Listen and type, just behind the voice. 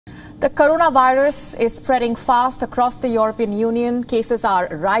The coronavirus is spreading fast across the European Union. Cases are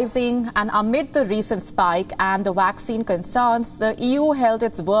rising, and amid the recent spike and the vaccine concerns, the EU held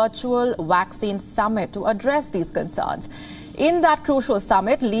its virtual vaccine summit to address these concerns. In that crucial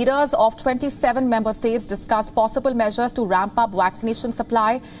summit, leaders of 27 member states discussed possible measures to ramp up vaccination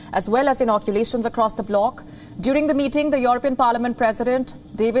supply as well as inoculations across the bloc. During the meeting, the European Parliament President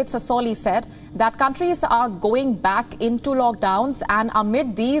David Sassoli said that countries are going back into lockdowns, and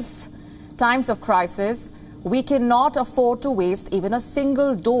amid these times of crisis, we cannot afford to waste even a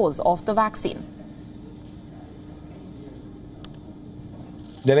single dose of the vaccine.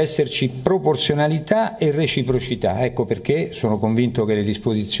 Deve esserci proporzionalità e reciprocità. Ecco perché sono convinto che le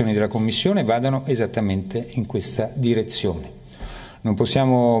disposizioni della Commissione vadano esattamente in questa direzione. Non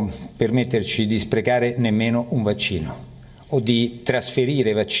possiamo permetterci di sprecare nemmeno un vaccino o di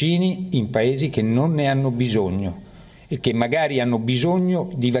trasferire vaccini in paesi che non ne hanno bisogno e che magari hanno bisogno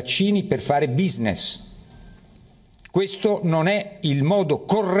di vaccini per fare business. Questo non è il modo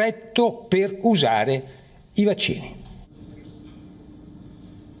corretto per usare i vaccini.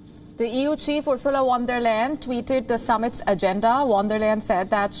 The EU chief Ursula von der Leyen tweeted the summit's agenda. Von der Leyen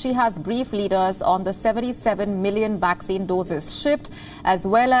said that she has briefed leaders on the 77 million vaccine doses shipped, as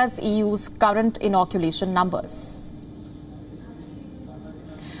well as EU's current inoculation numbers.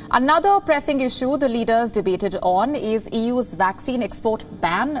 Another pressing issue the leaders debated on is EU's vaccine export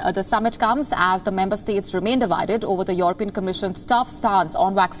ban. The summit comes as the member states remain divided over the European Commission's tough stance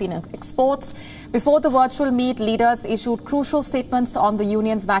on vaccine exports. Before the virtual meet, leaders issued crucial statements on the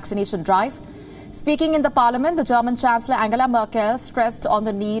union's vaccination drive. Speaking in the parliament, the German Chancellor Angela Merkel stressed on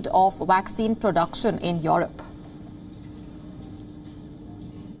the need of vaccine production in Europe.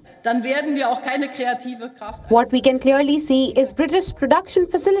 What we can clearly see is British production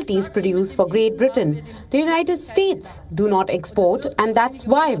facilities produce for Great Britain. The United States do not export, and that's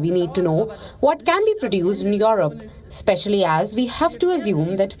why we need to know what can be produced in Europe, especially as we have to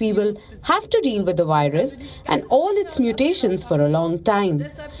assume that we will have to deal with the virus and all its mutations for a long time.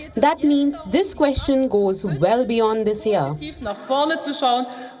 That means this question goes well beyond this year.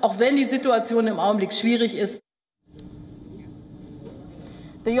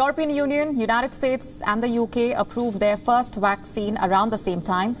 The European Union, United States and the UK approved their first vaccine around the same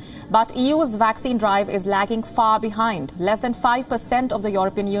time, but EU's vaccine drive is lagging far behind. Less than 5% of the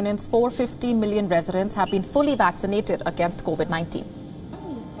European Union's 450 million residents have been fully vaccinated against COVID-19.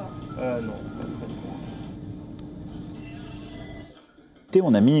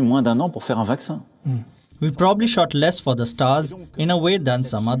 On a mis moins d'un an pour faire un vaccin. We probably shot less for the stars in a way than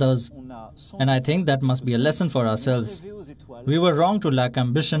some others. And I think that must be a lesson for ourselves. We were wrong to lack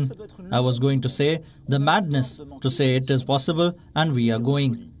ambition. I was going to say the madness to say it is possible and we are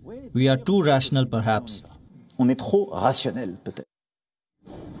going. We are too rational perhaps. On est trop rationnel peut-être.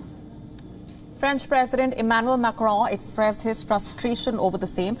 French President Emmanuel Macron expressed his frustration over the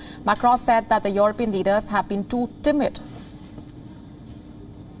same. Macron said that the European leaders have been too timid.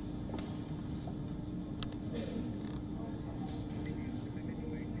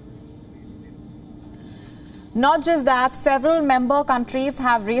 Not just that, several member countries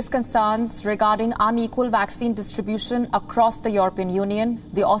have raised concerns regarding unequal vaccine distribution across the European Union.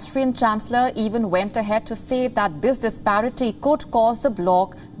 The Austrian Chancellor even went ahead to say that this disparity could cause the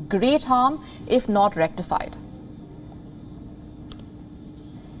bloc great harm if not rectified.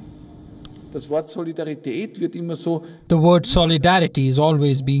 The word solidarity is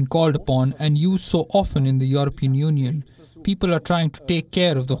always being called upon and used so often in the European Union. People are trying to take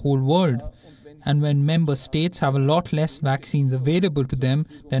care of the whole world. And when member states have a lot less vaccines available to them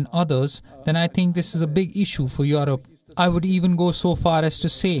than others, then I think this is a big issue for Europe. I would even go so far as to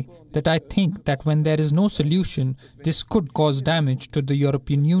say that I think that when there is no solution, this could cause damage to the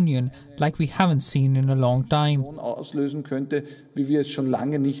European Union like we haven't seen in a long time.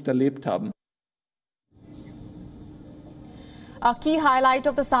 A key highlight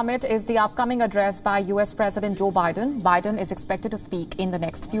of the summit is the upcoming address by US President Joe Biden. Biden is expected to speak in the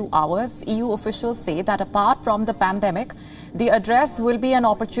next few hours. EU officials say that apart from the pandemic, the address will be an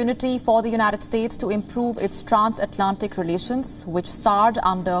opportunity for the United States to improve its transatlantic relations, which soured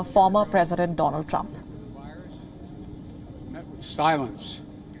under former President Donald Trump. Met with silence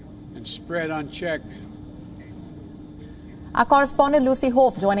and spread unchecked. Our correspondent Lucy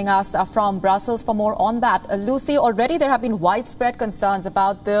Hof joining us from Brussels for more on that. Lucy, already there have been widespread concerns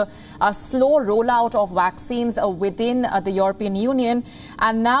about the slow rollout of vaccines within the European Union.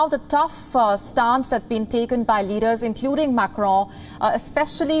 And now the tough stance that's been taken by leaders, including Macron,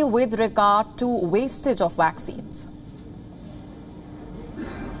 especially with regard to wastage of vaccines.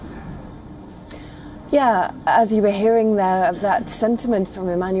 Yeah, as you were hearing there, that sentiment from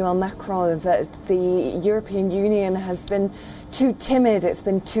Emmanuel Macron that the European Union has been too timid, it's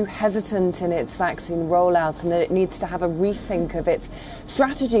been too hesitant in its vaccine rollout, and that it needs to have a rethink of its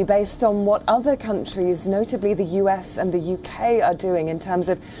strategy based on what other countries, notably the US and the UK, are doing in terms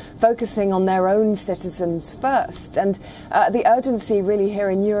of focusing on their own citizens first. And the urgency really here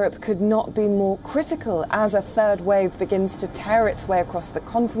in Europe could not be more critical as a third wave begins to tear its way across the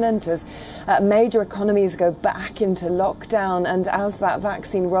continent, as major economies go back into lockdown, and as that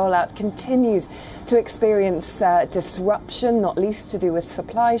vaccine rollout continues to experience disruption, not least to do with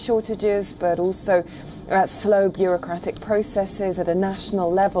supply shortages, but also slow bureaucratic processes at a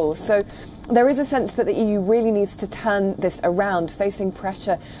national level. So there is a sense that the EU really needs to turn this around, facing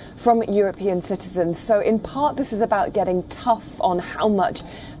pressure from European citizens. So in part, this is about getting tough on how much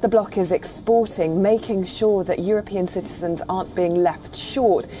the bloc is exporting, making sure that European citizens aren't being left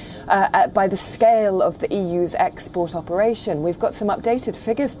short by the scale of the EU's export operation. We've got some updated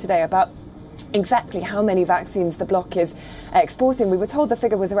figures today about exactly how many vaccines the bloc is exporting. We were told the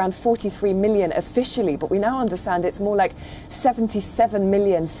figure was around 43 million officially, but we now understand it's more like 77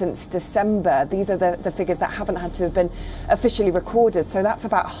 million since December. These are the figures that haven't had to have been officially recorded. So that's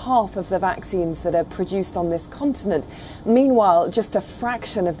about half of the vaccines that are produced on this continent. Meanwhile, just a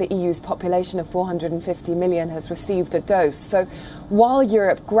fraction of the EU's population of 450 million has received a dose. So while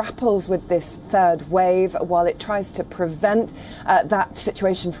Europe grapples with this third wave, while it tries to prevent that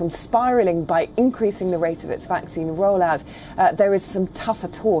situation from spiraling by increasing the rate of its vaccine rollout, there is some tougher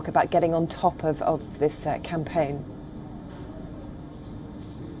talk about getting on top of this campaign.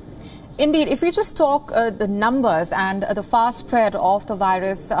 Indeed, if we just talk the numbers and the fast spread of the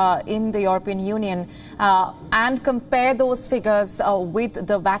virus in the European Union and compare those figures with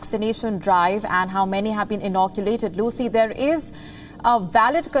the vaccination drive and how many have been inoculated, Lucy, there is a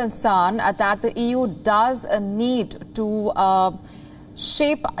valid concern that the EU does need to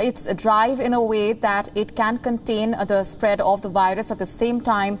shape its drive in a way that it can contain the spread of the virus, at the same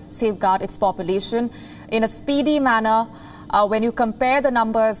time safeguard its population in a speedy manner. When you compare the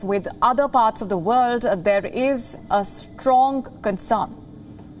numbers with other parts of the world, there is a strong concern.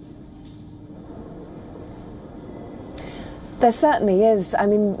 There certainly is. I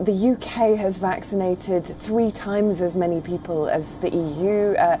mean, the UK has vaccinated 3 times as many people as the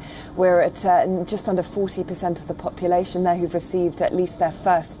EU. We're at just under 40% of the population there who've received at least their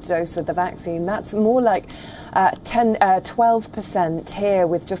first dose of the vaccine. That's more like 12% here,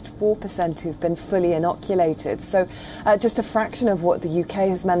 with just 4% who've been fully inoculated. So just a fraction of what the UK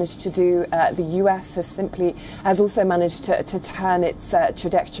has managed to do. The US has also managed to turn its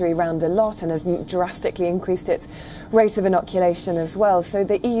trajectory around a lot and has drastically increased its rate of inoculation as well. So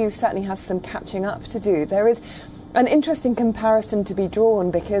the EU certainly has some catching up to do. There is an interesting comparison to be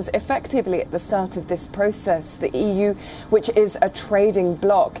drawn, because effectively at the start of this process, the EU, which is a trading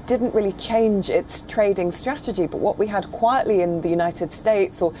bloc, didn't really change its trading strategy. But what we had quietly in the United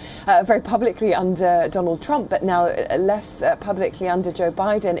States, or very publicly under Donald Trump, but now less publicly under Joe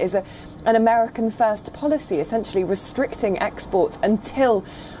Biden, is an American first policy, essentially restricting exports until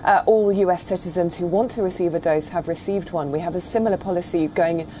all US citizens who want to receive a dose have received one. We have a similar policy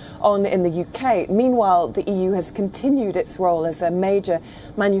going on in the UK. Meanwhile, the EU has continued its role as a major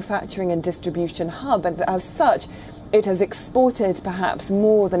manufacturing and distribution hub, and as such, it has exported perhaps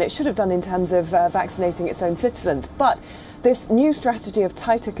more than it should have done in terms of vaccinating its own citizens. But this new strategy of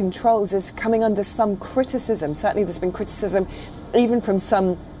tighter controls is coming under some criticism. Certainly there's been criticism even from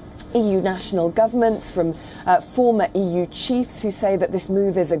some EU national governments, from former EU chiefs who say that this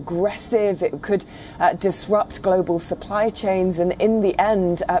move is aggressive, it could disrupt global supply chains and in the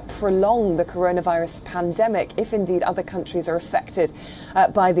end prolong the coronavirus pandemic if indeed other countries are affected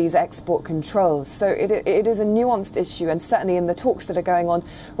by these export controls. So it is a nuanced issue, and certainly in the talks that are going on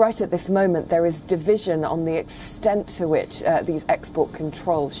right at this moment, there is division on the extent to which these export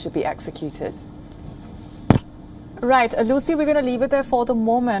controls should be executed. Right. Lucy, we're going to leave it there for the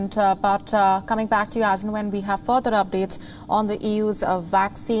moment, but coming back to you as and when we have further updates on the EU's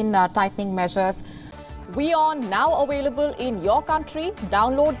vaccine tightening measures. WION now available in your country.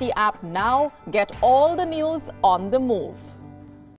 Download the app now. Get all the news on the move.